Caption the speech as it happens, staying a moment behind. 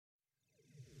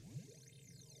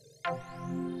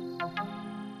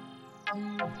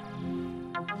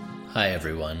Hi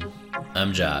everyone,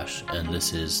 I'm Josh, and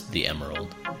this is The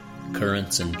Emerald,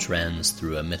 Currents and Trends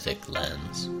Through a Mythic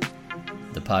Lens,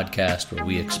 the podcast where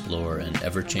we explore an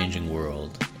ever-changing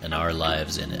world and our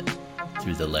lives in it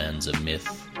through the lens of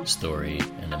myth, story,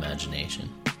 and imagination.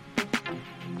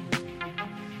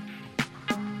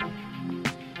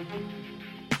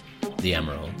 The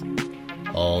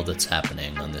Emerald, all that's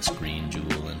happening on this green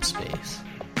jewel in space.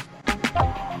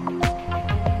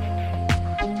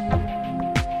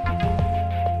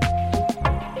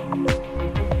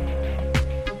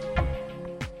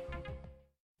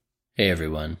 Hey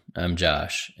everyone, I'm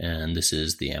Josh, and this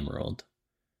is The Emerald.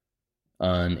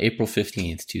 On April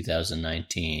 15th,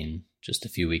 2019, just a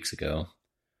few weeks ago,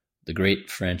 the great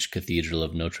French cathedral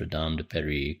of Notre de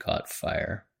Paris caught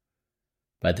fire.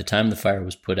 By the time the fire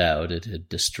was put out, it had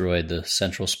destroyed the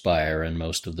central spire and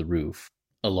most of the roof,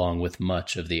 along with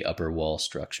much of the upper wall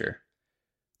structure.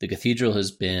 The cathedral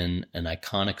has been an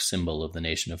iconic symbol of the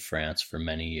nation of France for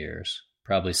many years,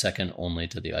 probably second only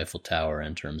to the Eiffel Tower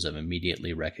in terms of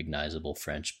immediately recognizable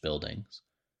French buildings.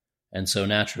 And so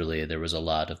naturally, there was a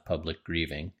lot of public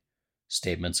grieving.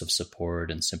 Statements of support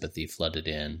and sympathy flooded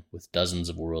in, with dozens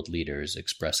of world leaders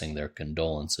expressing their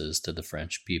condolences to the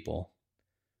French people.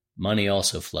 Money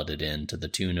also flooded in to the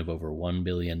tune of over $1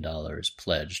 billion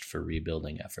pledged for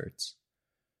rebuilding efforts.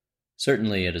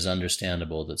 Certainly, it is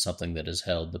understandable that something that has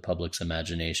held the public's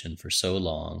imagination for so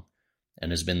long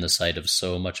and has been the site of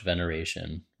so much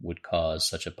veneration would cause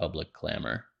such a public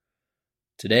clamor.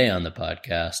 Today on the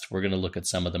podcast, we're going to look at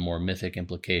some of the more mythic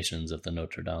implications of the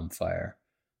Notre Dame fire,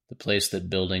 the place that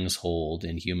buildings hold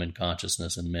in human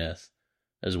consciousness and myth,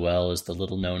 as well as the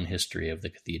little-known history of the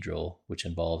cathedral, which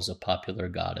involves a popular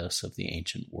goddess of the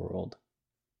ancient world.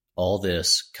 All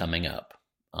this coming up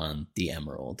on The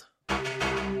Emerald.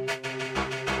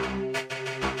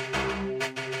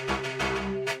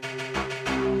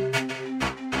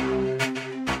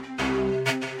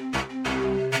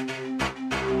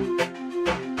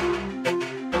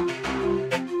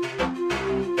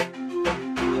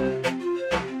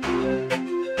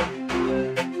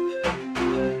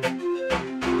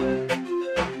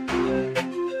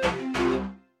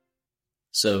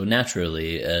 So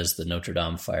naturally, as the Notre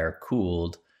Dame fire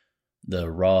cooled, the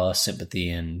raw sympathy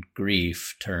and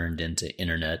grief turned into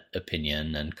internet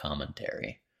opinion and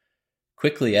commentary.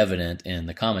 Quickly evident in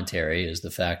the commentary is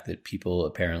the fact that people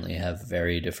apparently have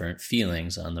very different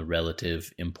feelings on the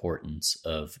relative importance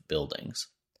of buildings.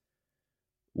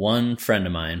 One friend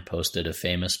of mine posted a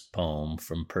famous poem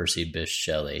from Percy Bysshe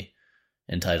Shelley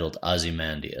entitled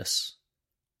Ozymandias.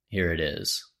 Here it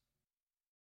is.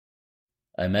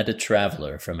 I met a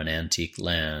traveler from an antique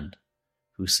land,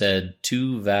 who said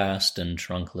 2 vast and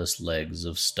trunkless legs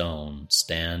of stone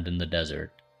stand in the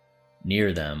desert.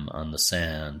 Near them on the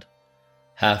sand,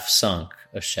 half sunk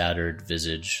a shattered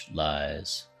visage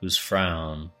lies, whose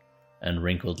frown and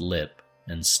wrinkled lip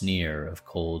and sneer of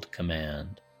cold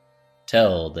command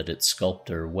tell that its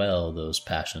sculptor well those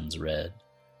passions read,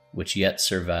 which yet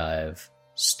survive,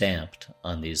 stamped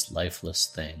on these lifeless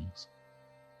things.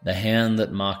 The hand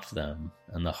that mocked them,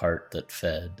 and the heart that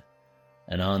fed,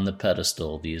 and on the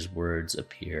pedestal these words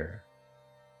appear.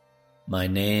 My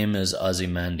name is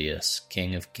Ozymandias,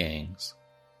 King of Kings.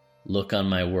 Look on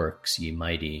my works, ye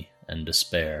mighty, and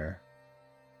despair.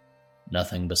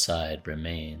 Nothing beside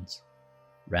remains.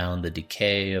 Round the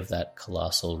decay of that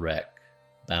colossal wreck,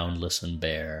 boundless and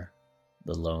bare,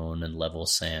 the lone and level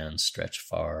sands stretch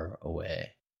far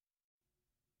away.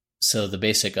 So the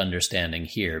basic understanding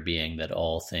here being that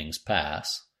all things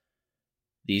pass,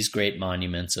 these great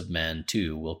monuments of men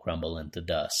too will crumble into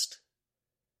dust.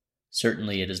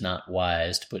 Certainly it is not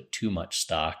wise to put too much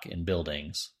stock in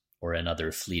buildings or in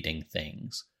other fleeting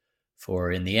things,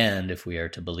 for in the end, if we are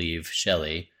to believe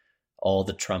Shelley, all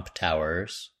the Trump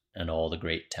towers and all the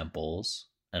great temples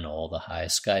and all the high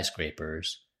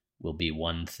skyscrapers will be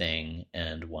one thing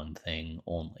and one thing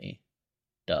only,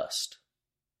 dust.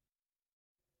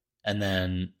 And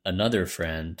then another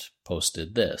friend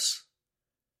posted this.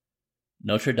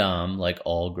 Notre Dame, like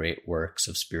all great works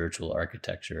of spiritual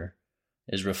architecture,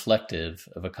 is reflective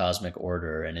of a cosmic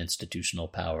order and institutional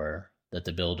power that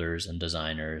the builders and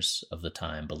designers of the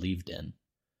time believed in.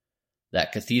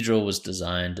 That cathedral was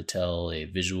designed to tell a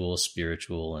visual,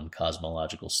 spiritual, and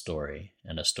cosmological story,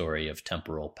 and a story of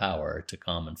temporal power to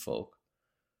common folk.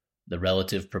 The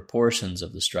relative proportions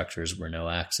of the structures were no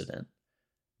accident.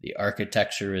 The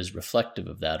architecture is reflective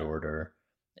of that order,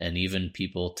 and even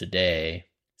people today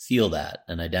feel that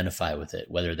and identify with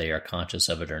it, whether they are conscious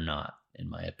of it or not, in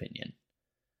my opinion.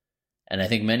 And I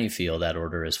think many feel that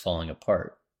order is falling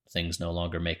apart. Things no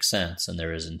longer make sense, and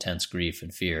there is intense grief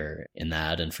and fear in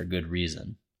that, and for good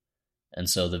reason. and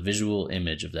so the visual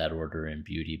image of that order and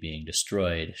beauty being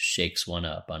destroyed shakes one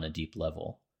up on a deep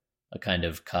level, a kind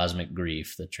of cosmic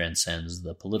grief that transcends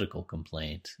the political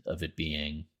complaint of it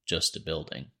being just a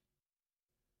building.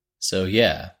 So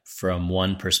yeah, from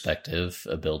one perspective,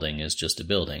 a building is just a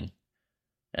building,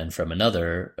 and from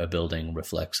another, a building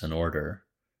reflects an order,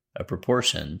 a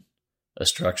proportion, a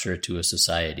structure to a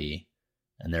society,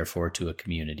 and therefore to a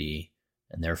community,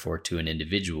 and therefore to an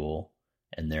individual,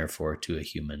 and therefore to a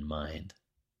human mind.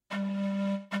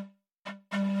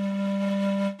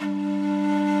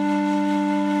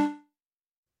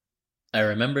 I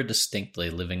remember distinctly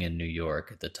living in New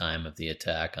York at the time of the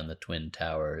attack on the Twin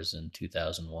Towers in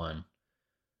 2001.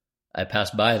 I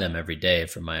passed by them every day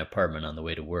from my apartment on the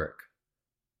way to work.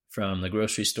 From the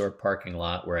grocery store parking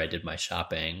lot where I did my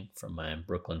shopping, from my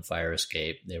Brooklyn fire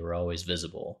escape, they were always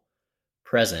visible,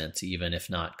 present even if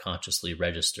not consciously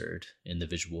registered in the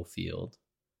visual field.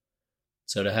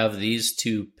 So to have these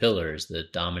two pillars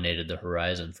that dominated the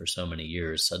horizon for so many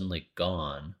years suddenly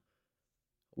gone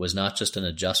was not just an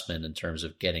adjustment in terms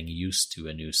of getting used to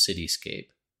a new cityscape.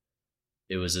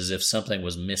 It was as if something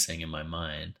was missing in my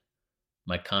mind.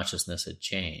 My consciousness had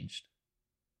changed.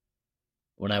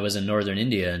 When I was in northern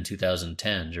India in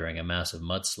 2010 during a massive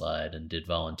mudslide and did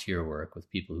volunteer work with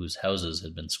people whose houses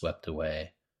had been swept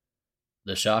away,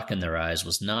 the shock in their eyes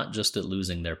was not just at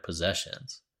losing their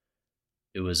possessions.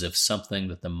 It was as if something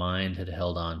that the mind had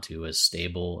held on to as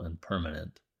stable and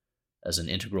permanent, as an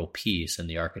integral piece in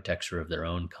the architecture of their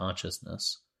own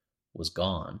consciousness, was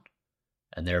gone,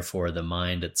 and therefore the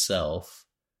mind itself,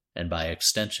 and by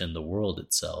extension the world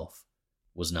itself,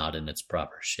 was not in its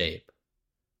proper shape.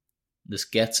 This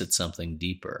gets at something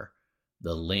deeper,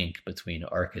 the link between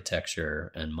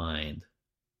architecture and mind.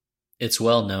 It's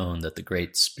well known that the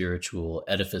great spiritual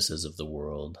edifices of the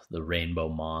world, the Rainbow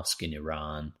Mosque in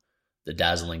Iran, the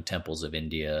dazzling temples of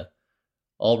India,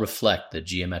 all reflect the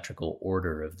geometrical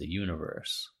order of the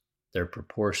universe. Their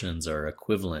proportions are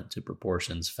equivalent to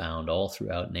proportions found all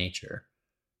throughout nature,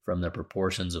 from the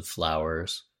proportions of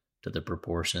flowers to the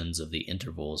proportions of the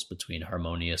intervals between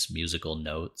harmonious musical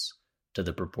notes to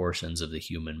the proportions of the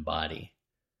human body.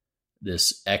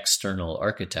 This external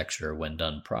architecture, when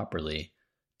done properly,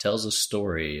 tells a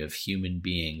story of human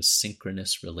beings'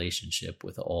 synchronous relationship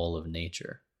with all of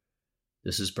nature.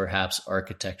 This is perhaps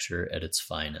architecture at its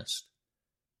finest.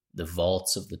 The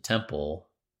vaults of the temple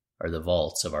are the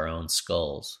vaults of our own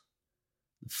skulls.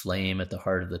 The flame at the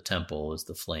heart of the temple is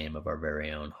the flame of our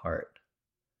very own heart.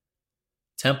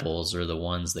 Temples, or the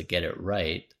ones that get it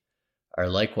right, are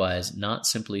likewise not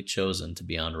simply chosen to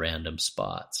be on random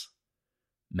spots.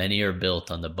 Many are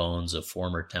built on the bones of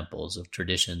former temples of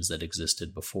traditions that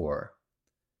existed before.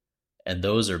 And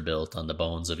those are built on the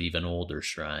bones of even older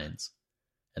shrines.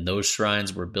 And those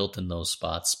shrines were built in those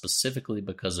spots specifically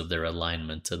because of their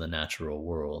alignment to the natural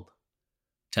world.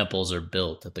 Temples are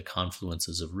built at the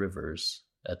confluences of rivers,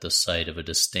 at the site of a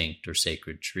distinct or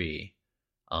sacred tree,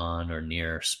 on or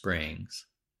near springs.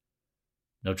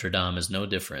 Notre Dame is no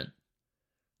different.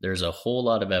 There's a whole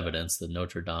lot of evidence that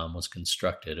Notre Dame was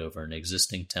constructed over an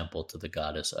existing temple to the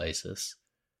goddess Isis,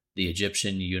 the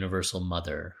Egyptian universal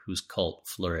mother whose cult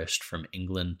flourished from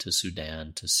England to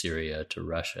Sudan to Syria to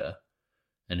Russia,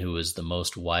 and who was the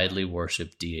most widely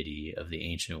worshipped deity of the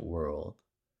ancient world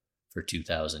for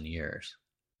 2,000 years.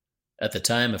 At the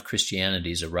time of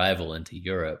Christianity's arrival into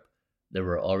Europe, there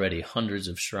were already hundreds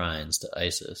of shrines to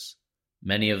Isis,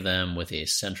 many of them with a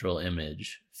central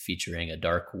image featuring a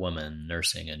dark woman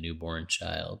nursing a newborn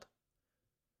child.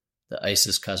 The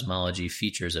Isis cosmology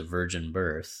features a virgin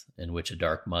birth in which a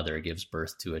dark mother gives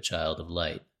birth to a child of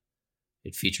light.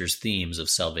 It features themes of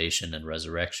salvation and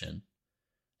resurrection.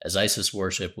 As Isis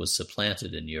worship was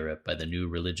supplanted in Europe by the new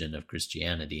religion of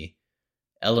Christianity,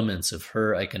 elements of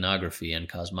her iconography and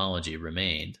cosmology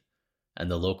remained,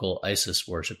 and the local Isis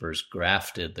worshippers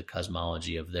grafted the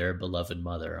cosmology of their beloved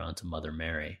mother onto Mother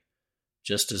Mary,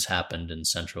 just as happened in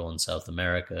Central and South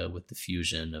America with the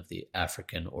fusion of the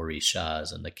African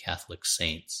Orishas and the Catholic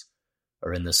saints,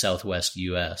 or in the Southwest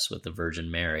U.S. with the Virgin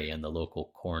Mary and the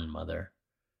local Corn Mother.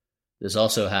 This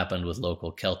also happened with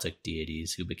local Celtic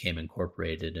deities who became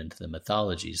incorporated into the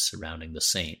mythologies surrounding the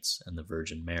saints and the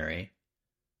Virgin Mary.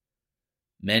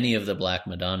 Many of the Black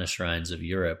Madonna shrines of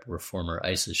Europe were former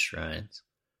Isis shrines.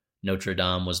 Notre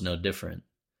Dame was no different.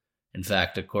 In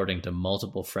fact, according to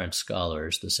multiple French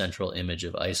scholars, the central image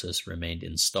of Isis remained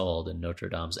installed in Notre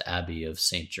Dame's Abbey of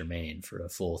Saint-Germain for a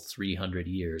full 300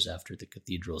 years after the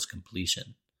cathedral's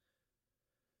completion.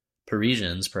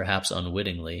 Parisians, perhaps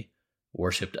unwittingly,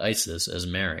 worshipped Isis as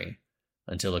Mary,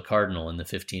 until a cardinal in the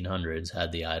 1500s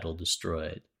had the idol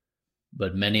destroyed.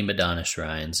 but many Madonna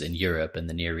shrines in Europe and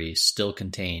the Near East still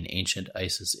contain ancient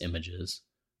Isis images,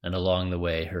 and along the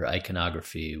way her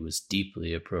iconography was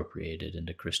deeply appropriated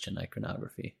into Christian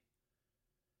iconography.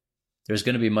 There's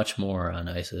going to be much more on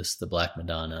Isis, the Black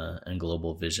Madonna, and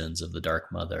global visions of the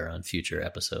Dark Mother on future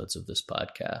episodes of this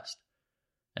podcast.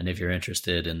 And if you're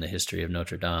interested in the history of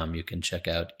Notre Dame, you can check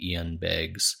out Ian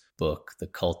Begg's book, The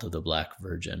Cult of the Black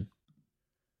Virgin.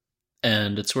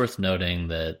 And it's worth noting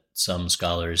that some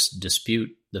scholars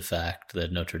dispute the fact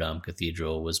that Notre Dame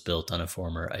Cathedral was built on a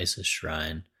former Isis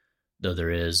shrine, though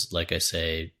there is, like I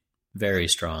say, very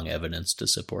strong evidence to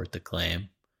support the claim.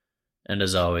 And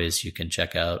as always, you can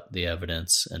check out the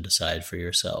evidence and decide for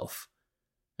yourself.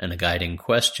 And a guiding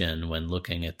question when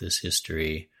looking at this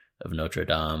history of Notre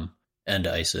Dame and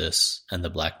Isis and the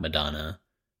Black Madonna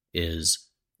is,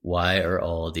 why are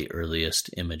all the earliest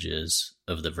images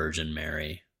of the Virgin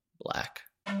Mary black?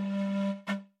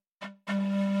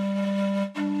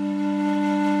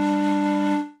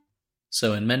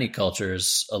 So in many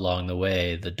cultures along the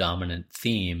way, the dominant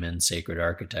theme in sacred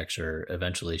architecture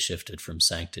eventually shifted from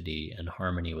sanctity and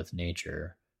harmony with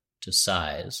nature to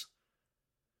size.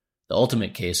 The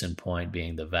ultimate case in point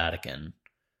being the Vatican.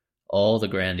 All the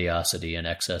grandiosity and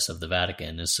excess of the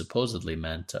Vatican is supposedly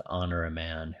meant to honor a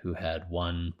man who had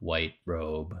one white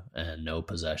robe and no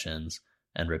possessions,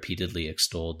 and repeatedly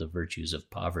extolled the virtues of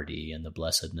poverty and the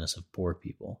blessedness of poor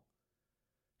people.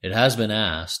 It has been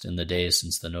asked, in the days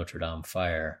since the Notre Dame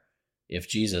fire, if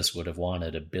Jesus would have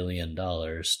wanted $1 billion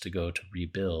to go to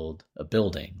rebuild a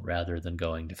building rather than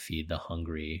going to feed the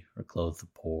hungry or clothe the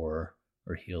poor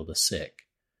or heal the sick.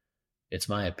 It's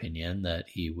my opinion that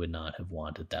he would not have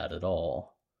wanted that at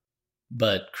all.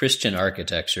 But Christian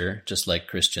architecture, just like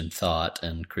Christian thought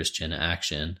and Christian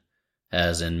action,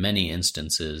 has in many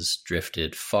instances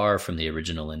drifted far from the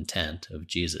original intent of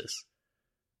Jesus.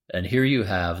 And here you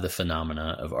have the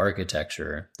phenomena of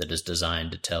architecture that is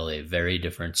designed to tell a very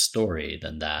different story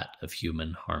than that of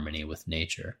human harmony with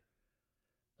nature.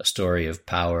 A story of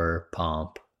power,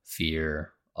 pomp,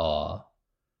 fear, awe.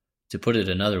 To put it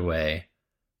another way,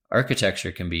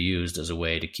 architecture can be used as a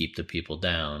way to keep the people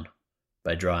down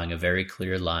by drawing a very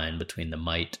clear line between the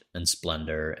might and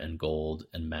splendor and gold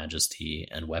and majesty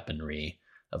and weaponry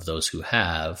of those who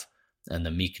have and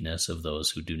the meekness of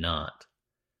those who do not.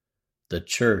 The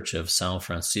Church of São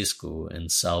Francisco in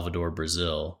Salvador,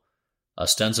 Brazil,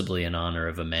 ostensibly in honor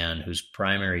of a man whose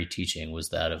primary teaching was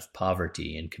that of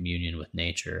poverty and communion with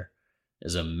nature,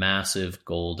 is a massive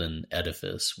golden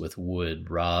edifice with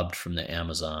wood robbed from the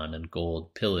Amazon and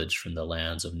gold pillaged from the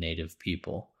lands of native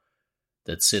people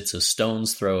that sits a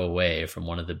stone's throw away from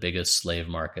one of the biggest slave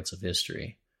markets of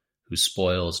history, whose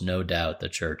spoils no doubt the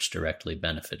church directly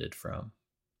benefited from.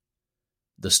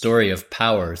 The story of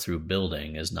power through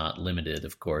building is not limited,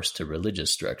 of course, to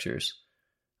religious structures.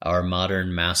 Our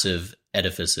modern massive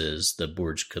edifices, the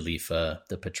Burj Khalifa,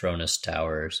 the Petronas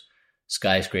Towers,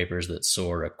 skyscrapers that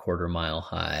soar a quarter-mile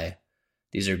high,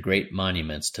 these are great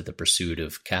monuments to the pursuit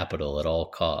of capital at all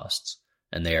costs,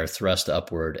 and they are thrust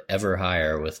upward ever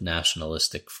higher with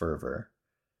nationalistic fervor.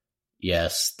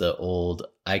 Yes, the old,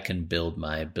 I can build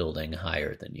my building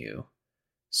higher than you.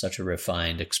 Such a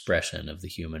refined expression of the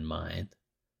human mind.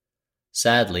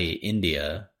 Sadly,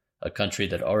 India, a country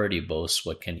that already boasts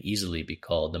what can easily be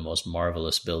called the most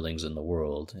marvelous buildings in the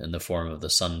world, in the form of the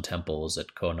sun temples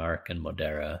at Konark and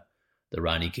Modhera, the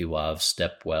Rani Ki Vav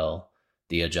stepwell,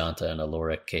 the Ajanta and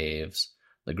Ellora caves,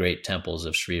 the great temples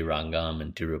of Sri Rangam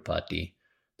and Tirupati,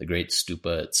 the great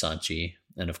stupa at Sanchi,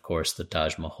 and of course the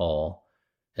Taj Mahal,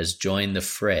 has joined the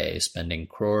fray, spending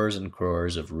crores and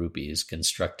crores of rupees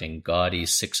constructing gaudy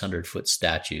 600-foot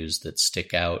statues that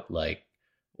stick out like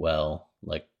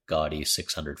gaudy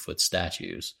 600-foot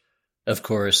statues. Of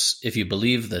course, if you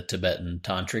believe the Tibetan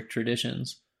tantric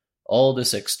traditions, all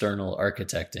this external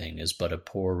architecting is but a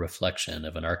poor reflection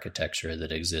of an architecture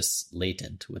that exists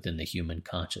latent within the human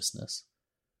consciousness.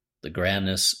 The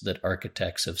grandness that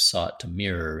architects have sought to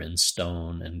mirror in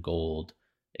stone and gold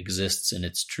exists in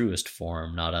its truest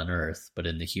form not on earth, but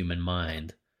in the human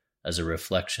mind, as a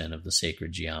reflection of the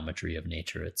sacred geometry of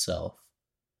nature itself.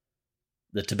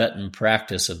 The Tibetan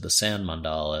practice of the sand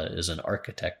mandala is an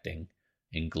architecting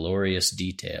in glorious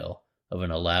detail of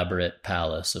an elaborate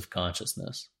palace of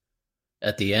consciousness.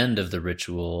 At the end of the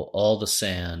ritual, all the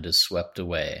sand is swept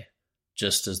away,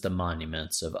 just as the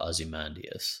monuments of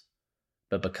Ozymandias.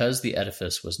 But because the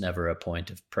edifice was never a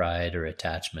point of pride or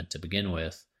attachment to begin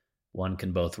with, one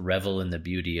can both revel in the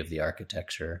beauty of the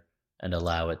architecture and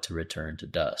allow it to return to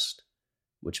dust,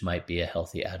 which might be a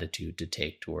healthy attitude to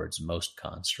take towards most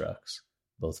constructs,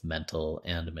 both mental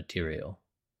and material.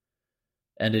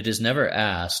 and it is never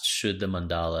asked should the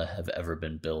mandala have ever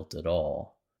been built at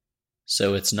all.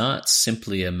 So it's not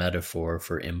simply a metaphor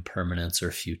for impermanence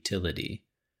or futility.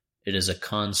 It is a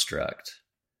construct,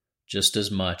 just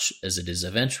as much as it is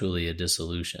eventually a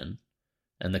dissolution,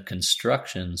 and the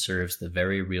construction serves the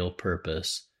very real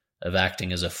purpose of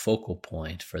acting as a focal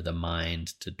point for the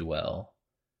mind to dwell,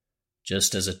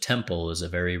 just as a temple is a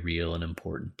very real and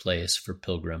important place for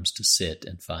pilgrims to sit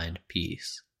and find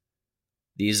peace.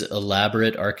 These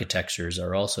elaborate architectures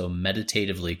are also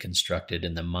meditatively constructed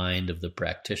in the mind of the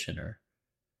practitioner.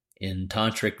 In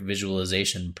tantric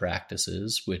visualization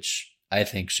practices, which I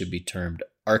think should be termed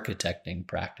architecting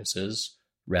practices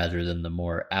rather than the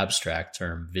more abstract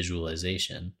term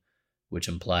visualization, which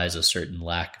implies a certain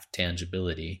lack of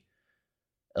tangibility,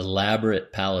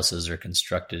 elaborate palaces are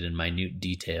constructed in minute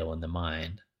detail in the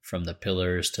mind, from the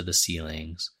pillars to the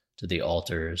ceilings, to the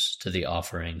altars, to the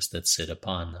offerings that sit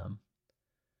upon them.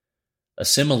 A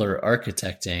similar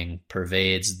architecting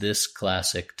pervades this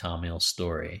classic Tamil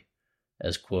story,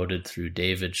 as quoted through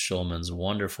David Shulman's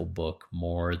wonderful book,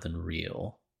 More Than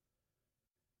Real.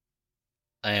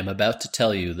 I am about to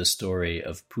tell you the story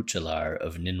of Puchalar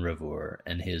of Ninravur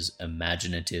and his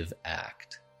imaginative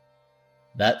act.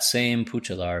 That same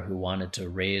Puchalar who wanted to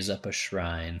raise up a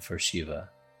shrine for Shiva,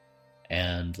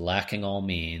 and, lacking all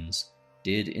means,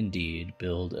 did indeed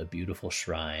build a beautiful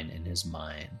shrine in his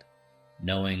mind,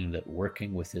 knowing that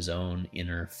working with his own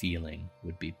inner feeling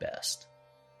would be best.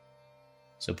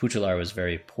 So Puchalar was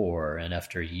very poor, and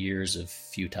after years of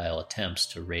futile attempts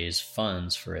to raise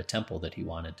funds for a temple that he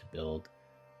wanted to build,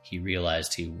 he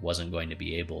realized he wasn't going to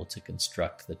be able to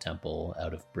construct the temple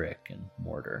out of brick and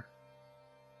mortar.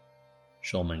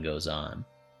 Shulman goes on.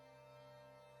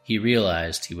 He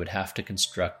realized he would have to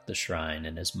construct the shrine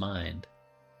in his mind.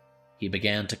 He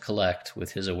began to collect,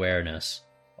 with his awareness,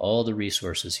 all the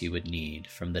resources he would need,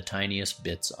 from the tiniest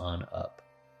bits on up.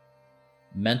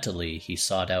 Mentally, he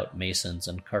sought out masons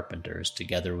and carpenters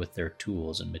together with their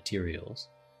tools and materials.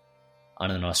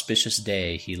 On an auspicious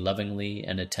day, he lovingly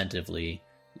and attentively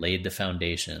laid the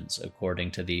foundations according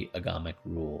to the agamic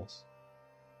rules.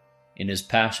 In his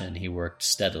passion, he worked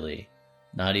steadily,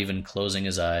 not even closing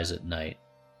his eyes at night.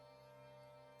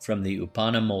 From the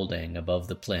upana molding above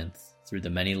the plinth, through the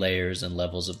many layers and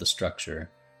levels of the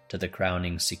structure, to the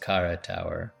crowning Sikara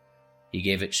tower, he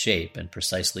gave it shape and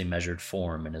precisely measured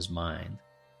form in his mind.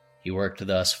 He worked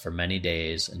thus for many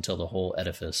days until the whole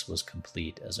edifice was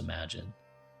complete as imagined.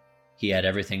 He had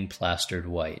everything plastered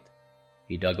white.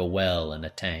 He dug a well and a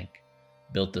tank,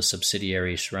 built the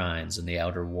subsidiary shrines in the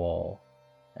outer wall,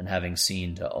 and having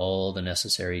seen to all the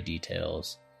necessary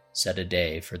details, set a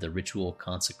day for the ritual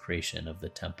consecration of the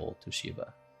temple to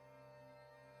Shiva.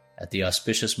 At the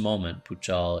auspicious moment,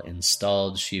 Puchal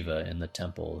installed Shiva in the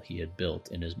temple he had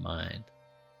built in his mind.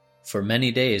 For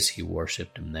many days he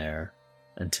worshipped him there,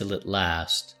 until at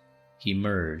last he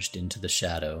merged into the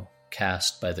shadow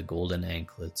cast by the golden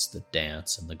anklets that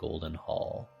dance in the golden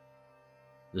hall.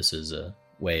 This is a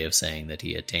way of saying that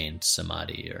he attained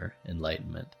samadhi or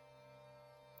enlightenment.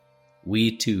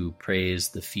 We too praise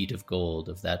the feet of gold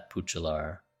of that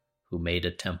Puchalar who made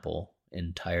a temple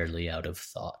entirely out of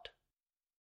thought.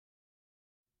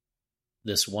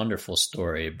 This wonderful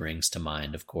story brings to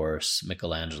mind, of course,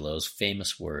 Michelangelo's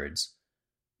famous words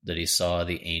that he saw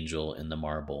the angel in the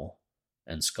marble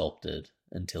and sculpted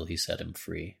until he set him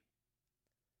free.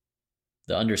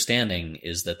 The understanding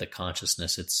is that the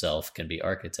consciousness itself can be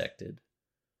architected,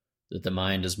 that the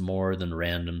mind is more than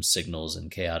random signals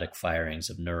and chaotic firings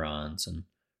of neurons and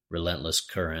relentless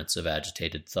currents of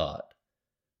agitated thought.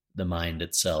 The mind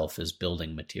itself is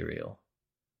building material.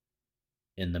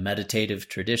 In the meditative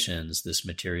traditions, this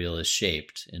material is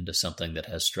shaped into something that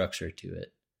has structure to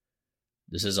it.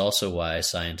 This is also why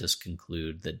scientists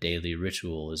conclude that daily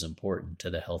ritual is important to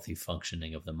the healthy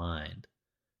functioning of the mind.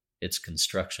 It's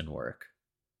construction work.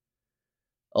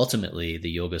 Ultimately,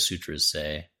 the Yoga Sutras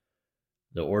say,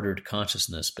 the ordered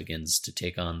consciousness begins to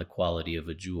take on the quality of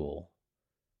a jewel,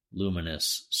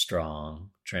 luminous, strong,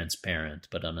 transparent,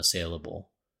 but unassailable,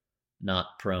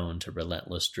 not prone to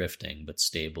relentless drifting, but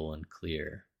stable and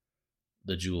clear.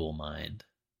 The jewel mind.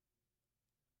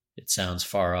 It sounds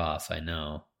far off, I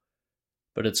know,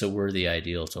 but it's a worthy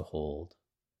ideal to hold,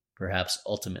 perhaps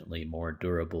ultimately more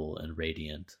durable and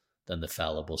radiant than the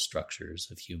fallible structures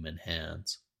of human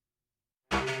hands.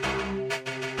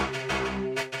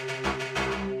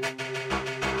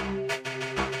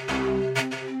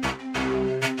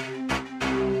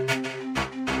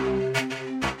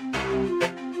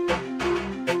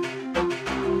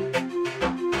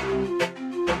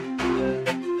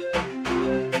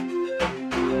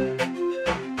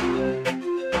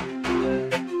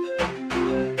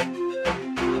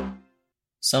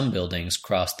 Some buildings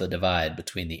crossed the divide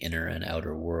between the inner and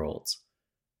outer worlds.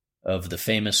 Of the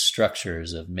famous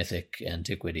structures of mythic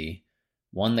antiquity,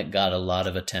 one that got a lot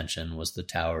of attention was the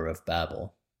Tower of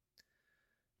Babel.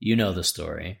 You know the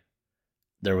story.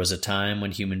 There was a time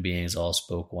when human beings all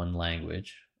spoke one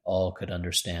language, all could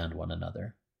understand one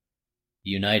another.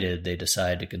 United, they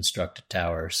decide to construct a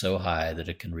tower so high that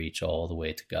it can reach all the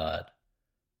way to God.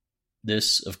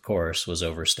 This, of course, was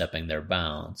overstepping their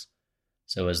bounds.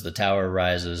 So as the tower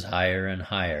rises higher and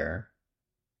higher,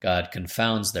 God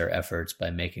confounds their efforts by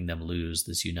making them lose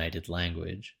this united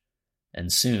language,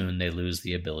 and soon they lose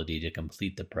the ability to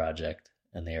complete the project,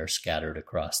 and they are scattered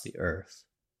across the earth.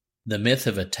 The myth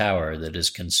of a tower that is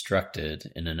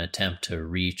constructed in an attempt to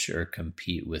reach or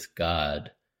compete with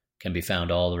God can be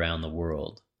found all around the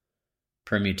world.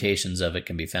 Permutations of it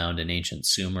can be found in ancient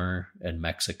Sumer and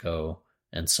Mexico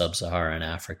and sub-Saharan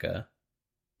Africa.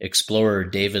 Explorer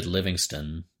David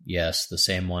Livingstone, yes, the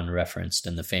same one referenced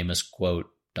in the famous quote,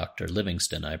 Dr.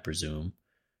 Livingstone, I presume,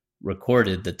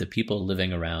 recorded that the people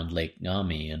living around Lake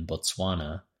Ngami in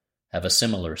Botswana have a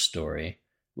similar story,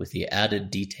 with the added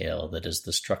detail that as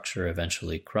the structure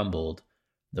eventually crumbled,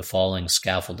 the falling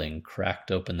scaffolding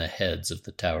cracked open the heads of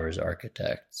the tower's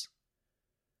architects.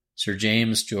 Sir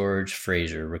James George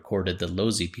Fraser recorded the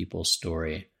Lozi people's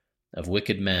story of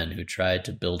wicked men who tried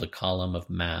to build a column of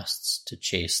masts to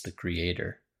chase the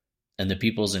Creator. And the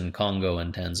peoples in Congo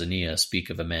and Tanzania speak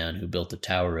of a man who built a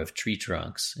tower of tree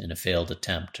trunks in a failed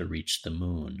attempt to reach the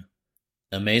moon.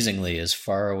 Amazingly, as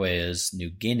far away as New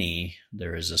Guinea,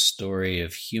 there is a story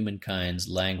of humankind's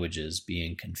languages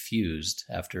being confused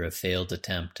after a failed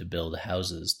attempt to build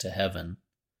houses to heaven.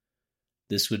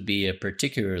 This would be a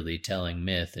particularly telling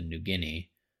myth in New Guinea,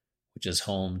 which is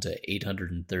home to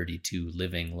 832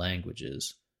 living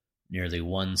languages, nearly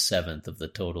 1/7 of the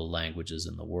total languages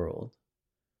in the world.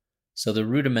 So the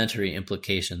rudimentary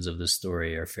implications of the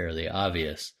story are fairly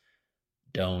obvious.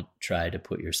 Don't try to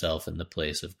put yourself in the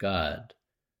place of God.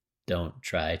 Don't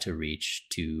try to reach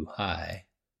too high.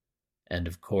 And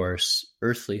of course,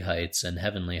 earthly heights and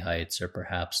heavenly heights are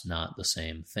perhaps not the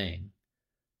same thing.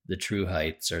 The true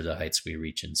heights are the heights we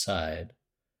reach inside.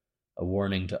 A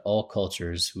warning to all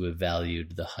cultures who have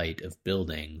valued the height of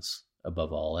buildings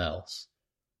above all else.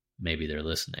 Maybe they're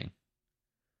listening.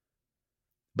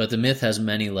 But the myth has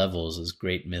many levels, as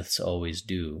great myths always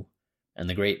do, and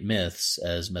the great myths,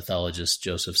 as mythologist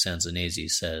Joseph Sanzanesi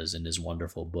says in his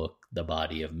wonderful book, The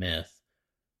Body of Myth,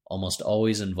 almost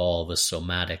always involve a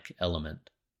somatic element,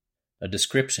 a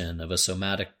description of a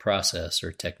somatic process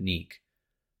or technique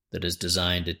that is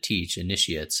designed to teach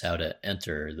initiates how to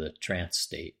enter the trance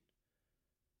state.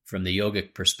 From the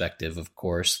yogic perspective, of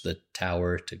course, the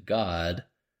tower to God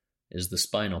is the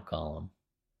spinal column.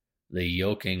 The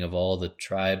yoking of all the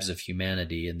tribes of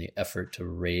humanity in the effort to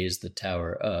raise the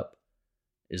tower up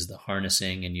is the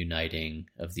harnessing and uniting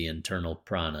of the internal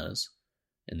pranas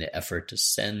in the effort to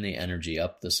send the energy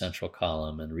up the central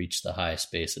column and reach the high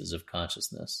spaces of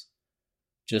consciousness.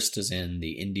 Just as in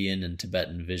the Indian and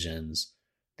Tibetan visions,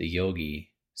 the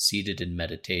yogi, seated in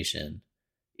meditation,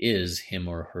 is him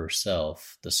or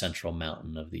herself the central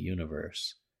mountain of the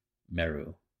universe,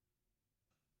 Meru.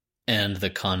 And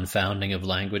the confounding of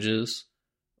languages?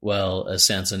 Well, as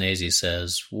Sanzanesi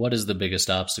says, what is the biggest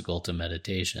obstacle to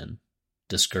meditation?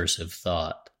 Discursive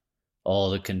thought. All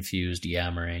the confused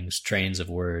yammerings, trains of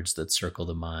words that circle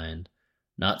the mind,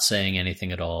 not saying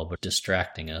anything at all but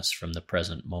distracting us from the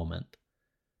present moment.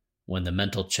 When the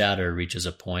mental chatter reaches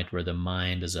a point where the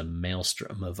mind is a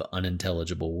maelstrom of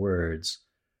unintelligible words,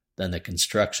 then the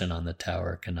construction on the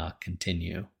tower cannot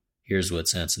continue. Here's what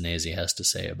Sanzanesi has to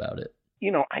say about it.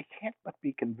 I can't but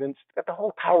be convinced that the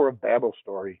whole Tower of Babel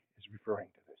story is referring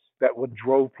to this. That what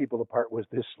drove people apart was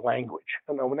this language.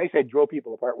 When they say drove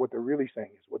people apart, what they're really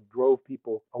saying is what drove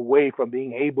people away from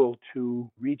being able to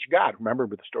reach God. Remember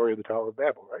the story of the Tower of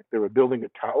Babel, right? They were building a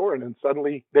tower, and then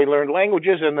suddenly they learned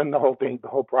languages, and then the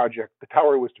whole project, the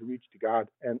tower was to reach to God.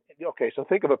 And okay, so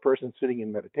think of a person sitting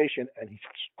in meditation, and he's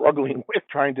struggling with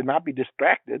trying to not be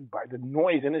distracted by the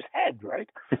noise in his head, right?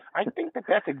 I think that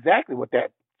that's exactly what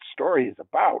that story is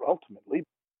about, ultimately.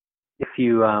 If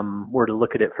you were to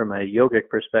look at it from a yogic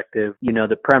perspective,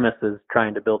 the premise is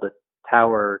trying to build a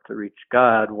tower to reach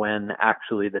God when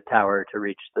actually the tower to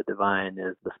reach the divine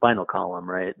is the spinal column,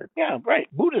 right? Yeah, right.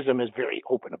 Buddhism is very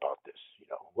open about this.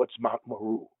 What's Mount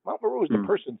Meru? Mount Meru is the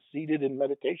person seated in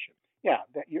meditation. Yeah,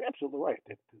 you're absolutely right.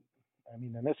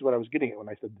 And that's what I was getting at when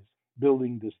I said this,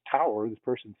 building this tower, this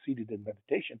person seated in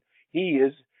meditation. He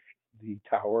is the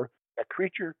tower, a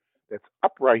creature that's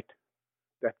upright,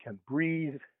 that can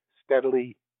breathe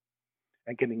steadily,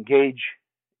 and can engage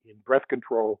in breath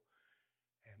control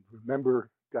and remember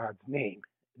God's name.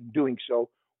 In doing so,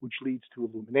 which leads to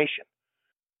illumination.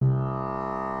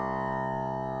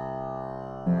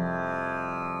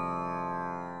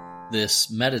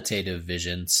 This meditative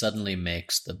vision suddenly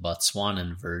makes the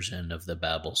Botswanan version of the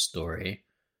Babel story,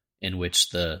 in which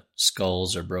the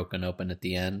skulls are broken open at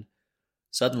the end,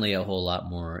 suddenly a whole lot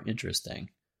more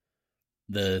interesting.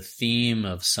 The theme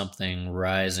of something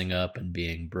rising up and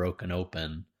being broken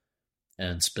open,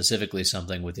 and specifically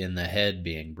something within the head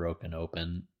being broken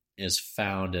open, is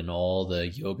found in all the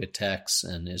yoga texts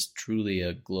and is truly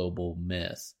a global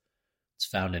myth. It's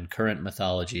found in current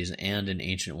mythologies and in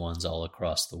ancient ones all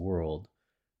across the world.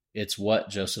 It's what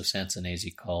Joseph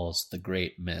Sansanese calls the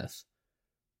great myth,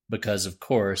 because of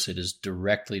course it is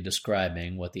directly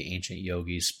describing what the ancient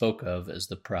yogis spoke of as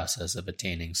the process of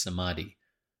attaining samadhi.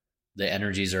 The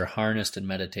energies are harnessed in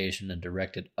meditation and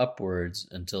directed upwards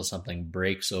until something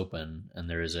breaks open and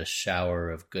there is a shower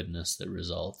of goodness that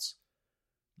results.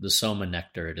 The soma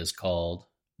nectar, it is called,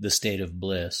 the state of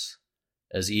bliss,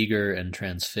 as eager and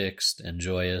transfixed and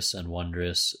joyous and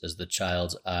wondrous as the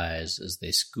child's eyes as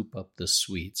they scoop up the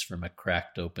sweets from a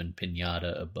cracked open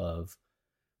piñata above,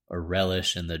 or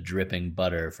relish in the dripping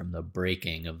butter from the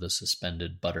breaking of the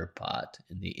suspended butter pot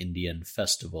in the Indian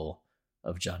festival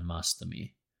of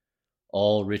Janmashtami.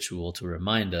 All ritual to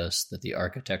remind us that the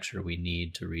architecture we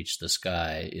need to reach the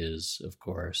sky is, of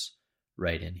course,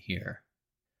 right in here.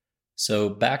 So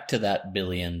back to that $1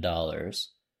 billion.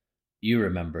 You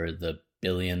remember the $1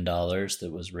 billion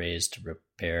that was raised to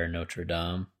repair Notre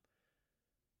Dame?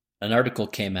 An article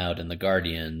came out in The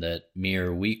Guardian that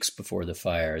mere weeks before the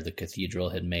fire, the cathedral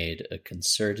had made a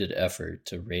concerted effort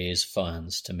to raise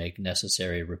funds to make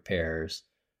necessary repairs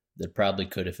that probably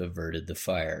could have averted the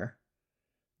fire.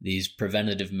 These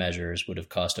preventative measures would have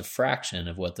cost a fraction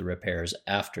of what the repairs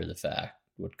after the fact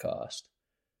would cost.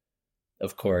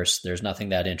 Of course, there's nothing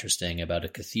that interesting about a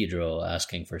cathedral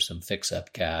asking for some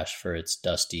fix-up cash for its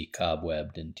dusty,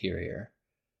 cobwebbed interior.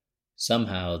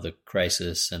 Somehow, the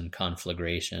crisis and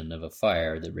conflagration of a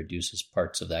fire that reduces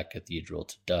parts of that cathedral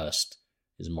to dust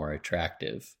is more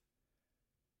attractive.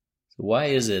 So why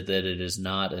is it that it is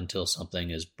not until something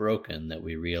is broken that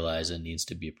we realize it needs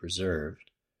to be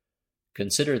preserved?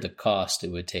 Consider the cost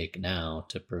it would take now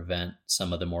to prevent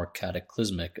some of the more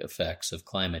cataclysmic effects of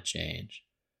climate change,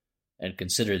 and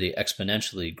consider the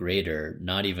exponentially greater,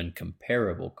 not even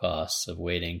comparable costs of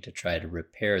waiting to try to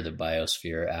repair the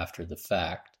biosphere after the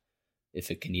fact,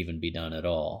 if it can even be done at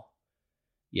all.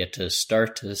 Yet to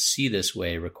start to see this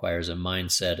way requires a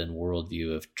mindset and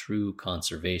worldview of true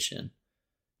conservation,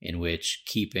 in which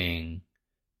keeping,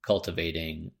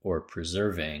 cultivating, or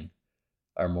preserving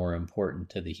are more important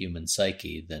to the human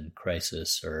psyche than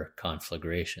crisis or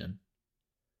conflagration.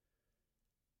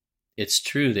 It's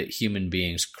true that human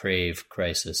beings crave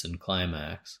crisis and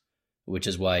climax, which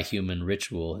is why human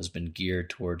ritual has been geared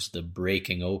towards the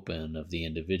breaking open of the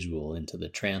individual into the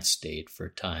trance state for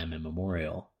time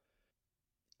immemorial.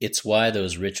 It's why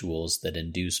those rituals that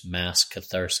induce mass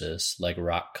catharsis, like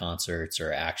rock concerts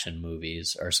or action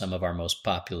movies, are some of our most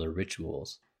popular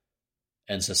rituals.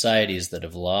 And societies that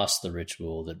have lost the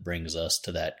ritual that brings us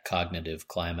to that cognitive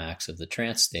climax of the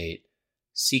trance state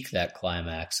seek that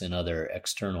climax in other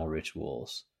external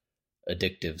rituals,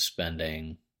 addictive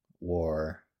spending,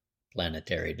 war,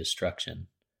 planetary destruction.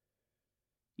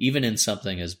 Even in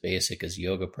something as basic as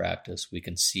yoga practice, we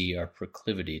can see our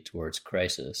proclivity towards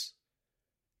crisis.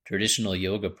 Traditional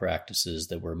yoga practices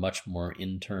that were much more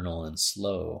internal and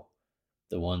slow,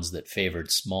 the ones that favored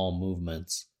small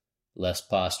movements, less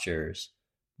postures,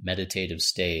 meditative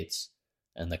states,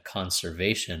 and the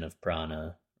conservation of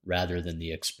prana rather than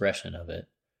the expression of it,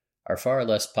 are far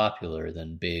less popular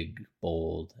than big,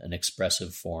 bold, and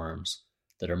expressive forms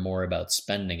that are more about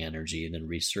spending energy than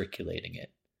recirculating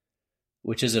it,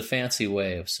 which is a fancy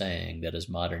way of saying that as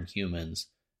modern humans,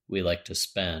 we like to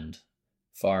spend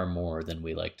far more than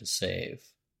we like to save.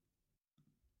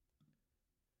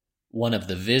 One of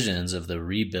the visions of the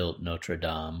rebuilt Notre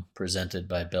Dame, presented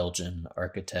by Belgian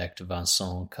architect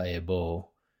Vincent Caillebotte,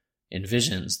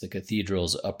 envisions the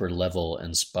cathedral's upper level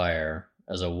and spire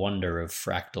as a wonder of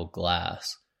fractal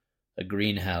glass, a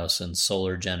greenhouse and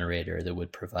solar generator that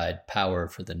would provide power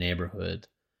for the neighborhood,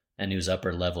 and whose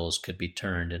upper levels could be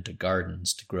turned into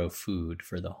gardens to grow food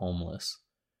for the homeless.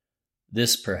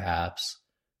 This, perhaps,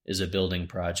 is a building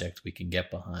project we can get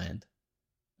behind,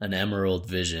 an emerald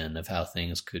vision of how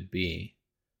things could be,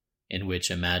 in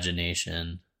which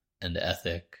imagination and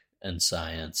ethic and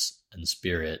science and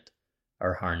spirit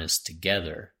are harnessed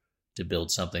together to build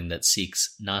something that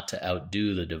seeks not to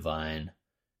outdo the divine,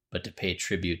 but to pay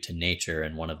tribute to nature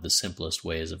in one of the simplest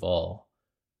ways of all,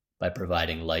 by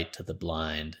providing light to the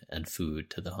blind and food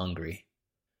to the hungry.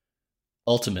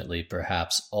 Ultimately,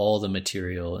 perhaps all the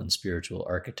material and spiritual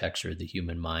architecture the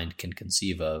human mind can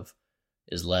conceive of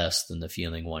is less than the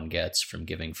feeling one gets from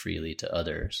giving freely to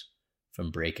others, from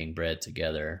breaking bread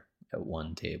together at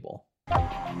one table.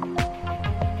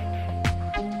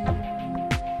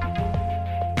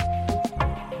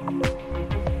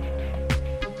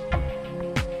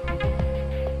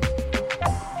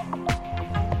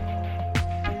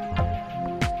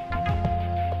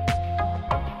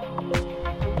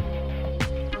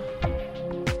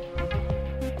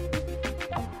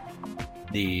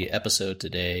 The episode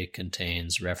today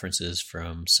contains references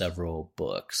from several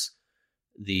books.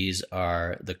 These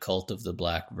are The Cult of the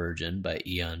Black Virgin by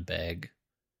Eon Begg,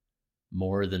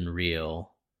 More Than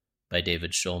Real by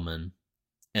David Shulman,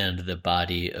 and The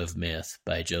Body of Myth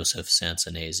by Joseph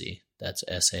Sansanese. That's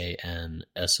Sansonese.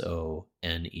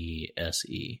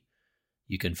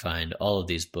 You can find all of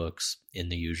these books in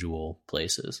the usual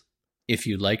places. If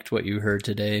you liked what you heard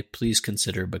today, please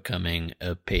consider becoming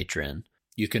a patron.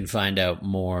 You can find out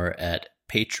more at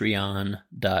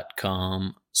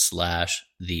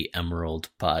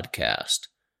patreon.com/theemeraldpodcast.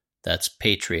 That's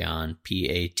Patreon,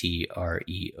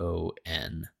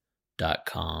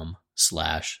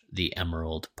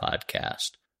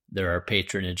 patreon.com/theemeraldpodcast. There are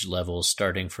patronage levels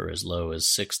starting for as low as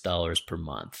 $6 per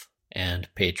month,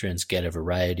 and patrons get a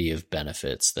variety of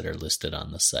benefits that are listed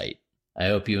on the site. I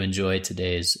hope you enjoyed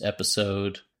today's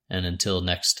episode, and until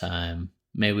next time,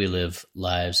 may we live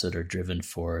lives that are driven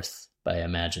forth by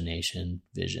imagination,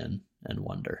 vision, and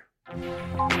wonder.